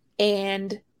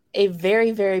 And a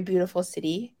very, very beautiful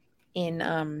city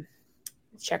in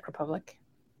Czech Republic.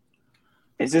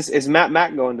 Is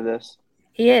Matt going to this?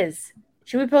 He is.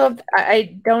 Should we pull up?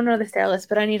 I don't know the start list,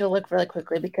 but I need to look really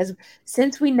quickly because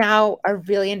since we now are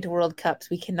really into World Cups,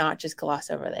 we cannot just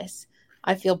gloss over this.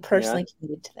 I feel personally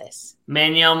committed to this.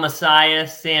 Manuel Messiah,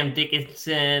 Sam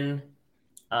Dickinson,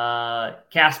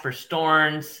 Casper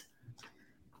Storns,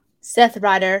 Seth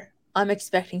Ryder. I'm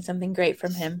expecting something great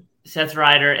from him. Seth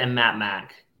Ryder, and Matt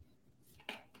Mack.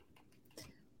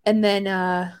 And then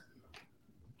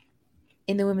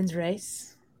in the women's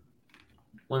race,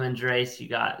 you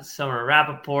got Summer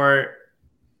Rappaport,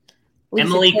 Lisa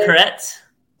Emily Kretz.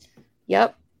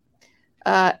 Yep.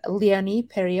 Leonie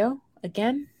Perriot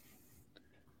again.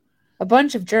 A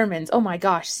bunch of Germans. Oh my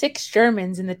gosh, 6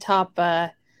 Germans in the top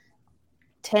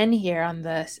 10 here on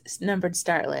the numbered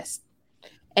start list.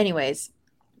 Anyways,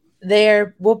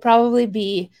 There will probably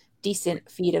be decent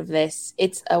feed of this.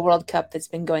 It's a World Cup that's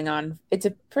been going on. It's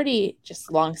a pretty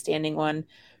just long-standing one,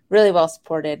 really well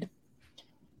supported.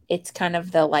 It's kind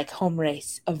of the like home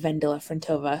race of Vendela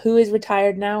Frentova, who is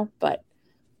retired now, but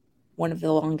one of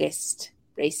the longest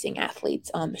racing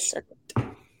athletes on the circuit.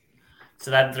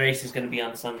 So that race is going to be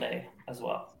on Sunday as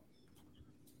well.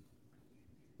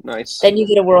 Nice. Then you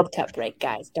get a World Cup break,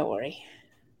 guys. Don't worry.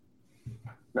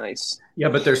 Nice. Yeah,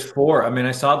 but there's 4. I mean,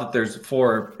 I saw that there's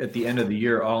 4 at the end of the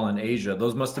year, all in Asia.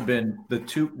 Those must have been the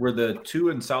 2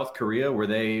 in South Korea. Were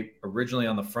they originally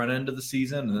on the front end of the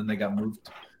season, and then they got moved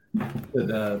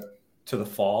to the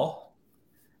fall?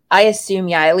 I assume,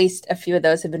 yeah, at least a few of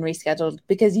those have been rescheduled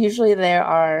because usually there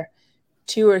are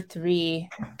 2 or 3,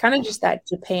 kind of just that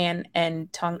Japan and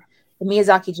the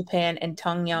Miyazaki Japan and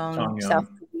Tongyang South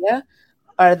Korea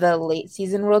are the late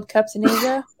season World Cups in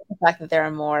Asia. The fact that there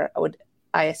are more would,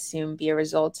 I assume, be a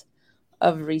result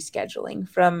of rescheduling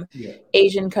from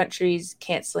Asian countries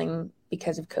canceling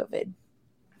because of COVID.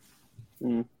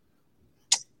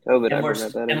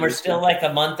 COVID, and we're still like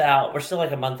a month out. We're still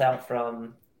like a month out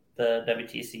from the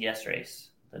WTCS race,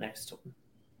 the next one.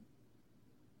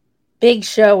 Big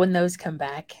show when those come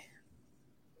back.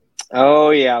 Oh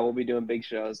yeah, we'll be doing big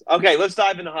shows. Okay, let's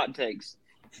dive into hot takes.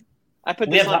 I put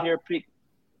this on here.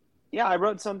 Yeah, I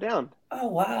wrote some down. Oh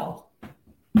wow.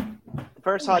 The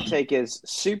first hot take is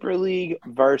Super League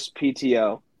versus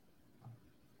PTO.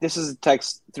 This is a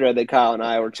text thread that Kyle and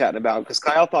I were chatting about because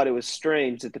Kyle thought it was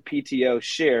strange that the PTO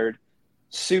shared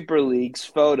Super League's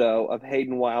photo of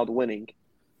Hayden Wild winning.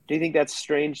 Do you think that's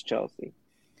strange, Chelsea?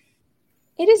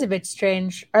 It is a bit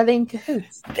strange. Are they in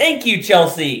cahoots? Thank you,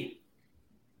 Chelsea.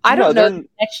 I don't know the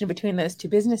connection between those two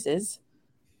businesses.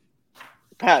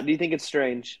 Pat, do you think it's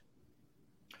strange?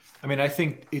 I mean, I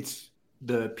think it's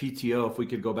the PTO. If we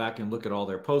could go back and look at all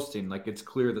their posting, like it's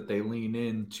clear that they lean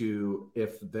into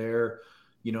if they're,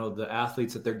 the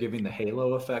athletes that they're giving the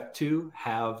halo effect to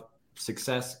have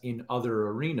success in other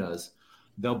arenas,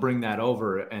 they'll bring that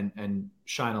over and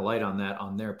shine a light on that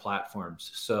on their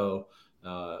platforms. So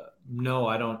no,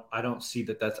 I don't see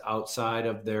that that's outside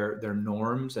of their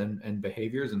norms and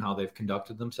behaviors and how they've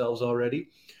conducted themselves already.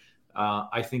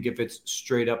 I think if it's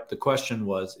straight up, the question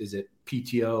was, is it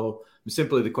PTO?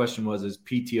 Simply the question was, is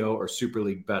PTO or Super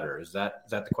League better? Is that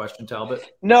the question, Talbot?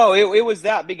 No, it was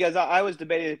that because I was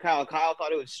debating with Kyle. Kyle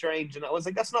thought it was strange, and I was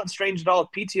like, that's not strange at all.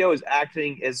 If PTO is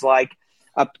acting as like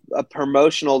a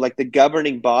promotional, like the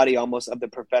governing body almost of the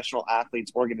professional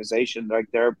athletes organization. Like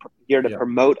they're here to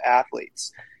promote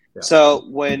athletes. Yeah. So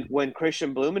when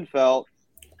Christian Blumenfeld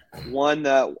won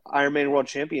the Ironman World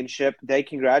Championship, they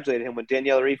congratulated him. When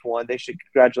Danielle Reif won, they should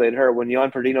congratulate her. When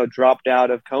Jan Frodeno dropped out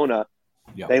of Kona,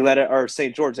 they let it, or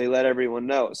St. George, they let everyone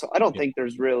know. So I don't think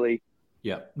there's really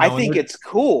I think it's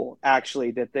cool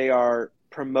actually that they are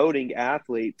promoting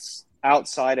athletes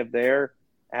outside of their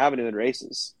avenue in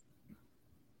races.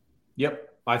 Yep.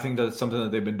 I think that's something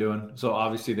that they've been doing. So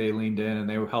obviously they leaned in and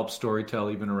they helped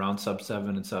Storytel even around sub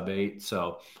 7 and sub 8.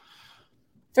 So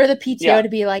for the PTO to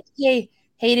be like, hey,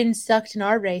 Hayden sucked in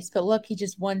our race, but look, he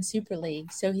just won Super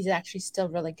League, so he's actually still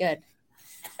really good.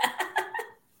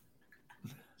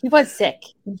 He was sick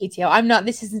in PTO.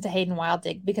 This isn't a Hayden Wild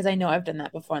dig because I know I've done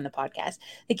that before on the podcast.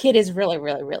 The kid is really,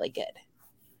 really, really good.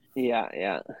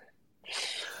 Yeah.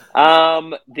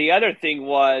 The other thing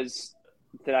was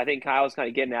that I think Kyle was kind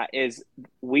of getting at is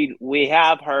we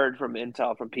have heard from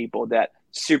intel from people that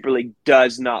Super League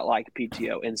does not like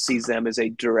PTO and sees them as a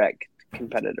direct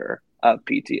competitor of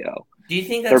PTO. Do you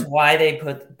think that's why they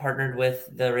partnered with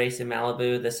the race in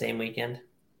Malibu the same weekend?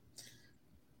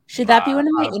 Should that be one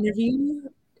of my interview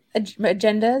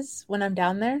agendas when I'm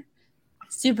down there?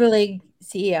 Super League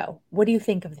CEO, what do you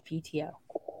think of the PTO?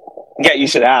 Yeah, you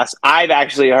should ask. I've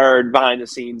actually heard behind the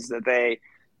scenes that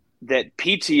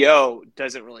PTO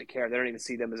doesn't really care. They don't even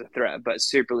see them as a threat, but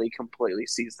Super League completely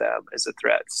sees them as a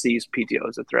threat, sees PTO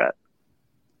as a threat.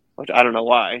 Which I don't know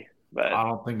why, but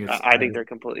I think they're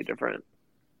completely different.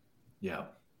 Yeah.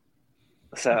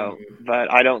 So,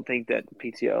 but I don't think that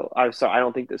PTO. I'm sorry, I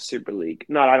don't think the Super League.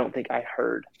 I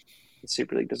heard the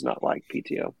Super League does not like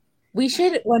PTO. We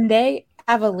should one day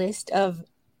have a list of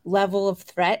level of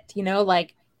threat.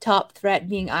 Like top threat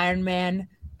being Ironman,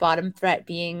 bottom threat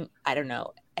being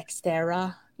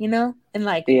Xterra. And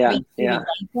like them.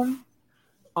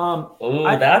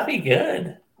 That'd be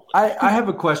good. I have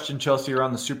a question, Chelsea,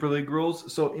 around the Super League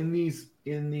rules. So in these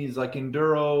like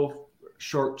enduro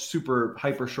super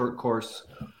hyper short course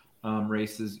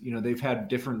races, they've had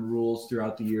different rules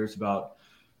throughout the years about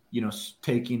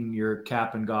taking your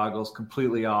cap and goggles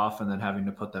completely off and then having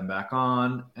to put them back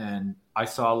on. And I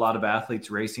saw a lot of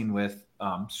athletes racing with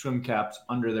swim caps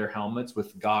under their helmets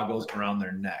with goggles around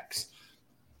their necks.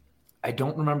 I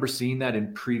don't remember seeing that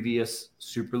in previous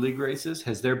Super League races.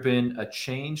 Has there been a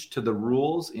change to the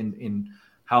rules in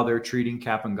how they're treating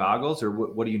cap and goggles, or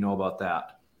what do you know about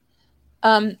that?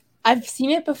 I've seen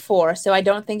it before, so I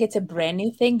don't think it's a brand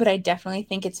new thing, but I definitely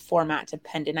think it's format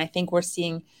dependent. I think we're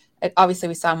seeing, obviously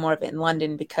we saw more of it in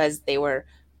London because they were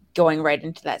going right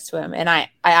into that swim. And I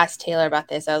asked Taylor about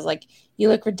this. I was like, you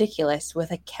look ridiculous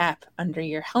with a cap under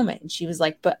your helmet. And she was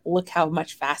like, but look how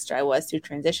much faster I was through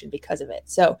transition because of it.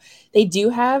 So they do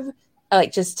have,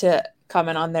 like, just to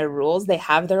comment on their rules, they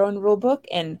have their own rule book.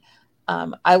 And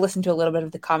I listened to a little bit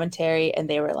of the commentary and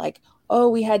they were like, oh,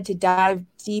 we had to dive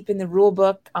deep in the rule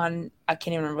book on, I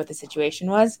can't even remember what the situation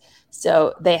was.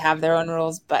 So they have their own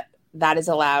rules, but that is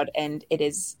allowed. And it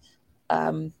is,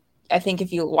 I think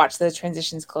if you watch those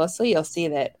transitions closely, you'll see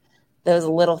that those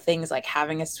little things like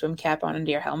having a swim cap on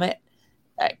under your helmet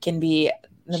can be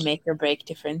the make or break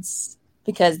difference,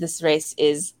 because this race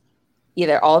is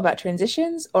either all about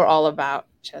transitions or all about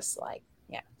just like,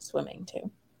 swimming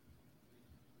too.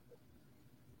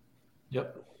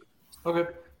 Yep.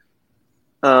 Okay.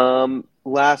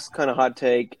 Last kind of hot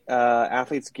take,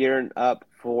 athletes gearing up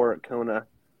for Kona.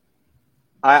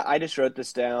 I just wrote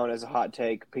this down as a hot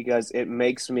take because it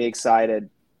makes me excited.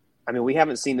 I mean, we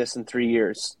haven't seen this in 3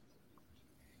 years.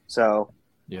 So,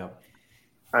 yeah.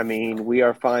 I mean, we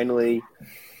are finally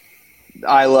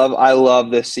I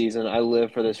love this season. I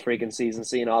live for this freaking season,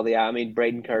 seeing all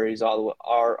Braden Curry's are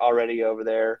already over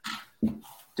there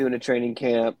doing a training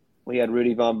camp. We had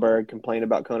Rudy Von Berg complain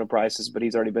about Kona prices, but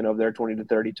he's already been over there 20 to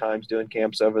 30 times doing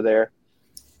camps over there.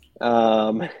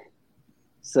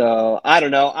 So I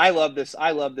don't know. I love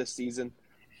this season.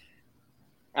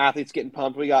 Athletes getting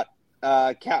pumped. We got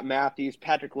Cap Matthews,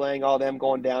 Patrick Lang, all them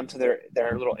going down to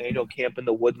their little annual camp in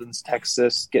the Woodlands,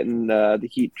 Texas, getting the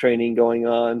heat training going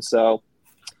on. So,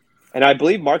 and I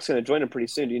believe Mark's going to join them pretty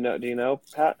soon. Do you know,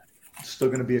 Pat? Still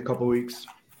going to be a couple weeks.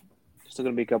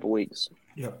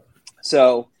 Yeah.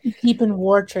 So keeping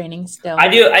war training still. I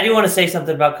do want to say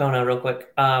something about Kona real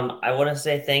quick. I want to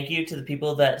say thank you to the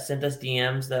people that sent us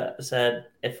DMs that said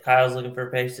if Kyle's looking for a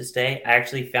place to stay. I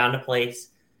actually found a place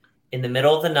in the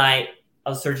middle of the night. I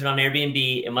was searching on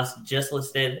Airbnb. It must have just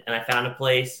listed, and I found a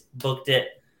place, booked it.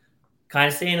 Kind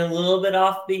of staying a little bit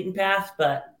off beaten path,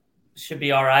 but should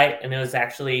be all right. And it was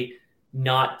actually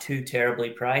not too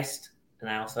terribly priced. And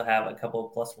I also have a couple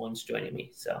of plus ones joining me.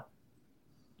 So,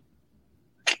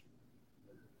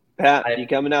 Pat, you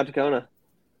coming out to Kona?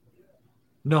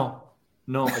 No.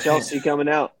 Chelsea coming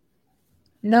out?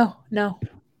 No. All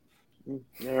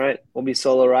right, we'll be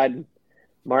solo riding.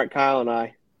 Mark, Kyle, and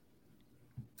I.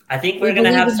 I think we're going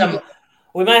to have some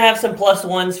 – we might have some plus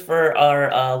ones for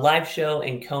our live show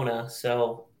in Kona,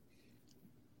 so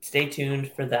stay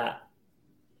tuned for that.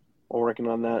 We're working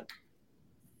on that.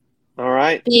 All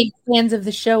right. Big fans of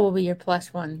the show will be your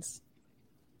plus ones.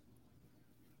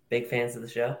 Big fans of the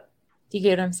show? Do you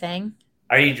get what I'm saying?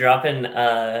 Are you dropping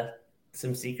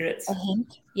some secrets? A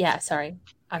hint? Yeah, sorry.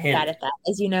 I'm bad at that,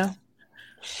 as you know.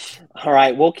 All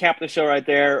right, we'll cap the show right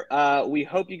there. We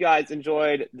hope you guys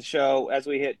enjoyed the show. As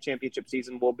we hit championship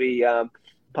season, we'll be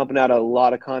pumping out a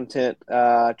lot of content,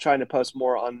 trying to post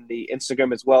more on the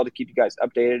Instagram as well to keep you guys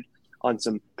updated on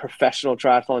some professional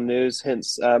triathlon news.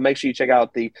 Hence, make sure you check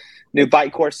out the new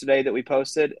bike course today that we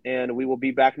posted, and we will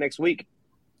be back next week.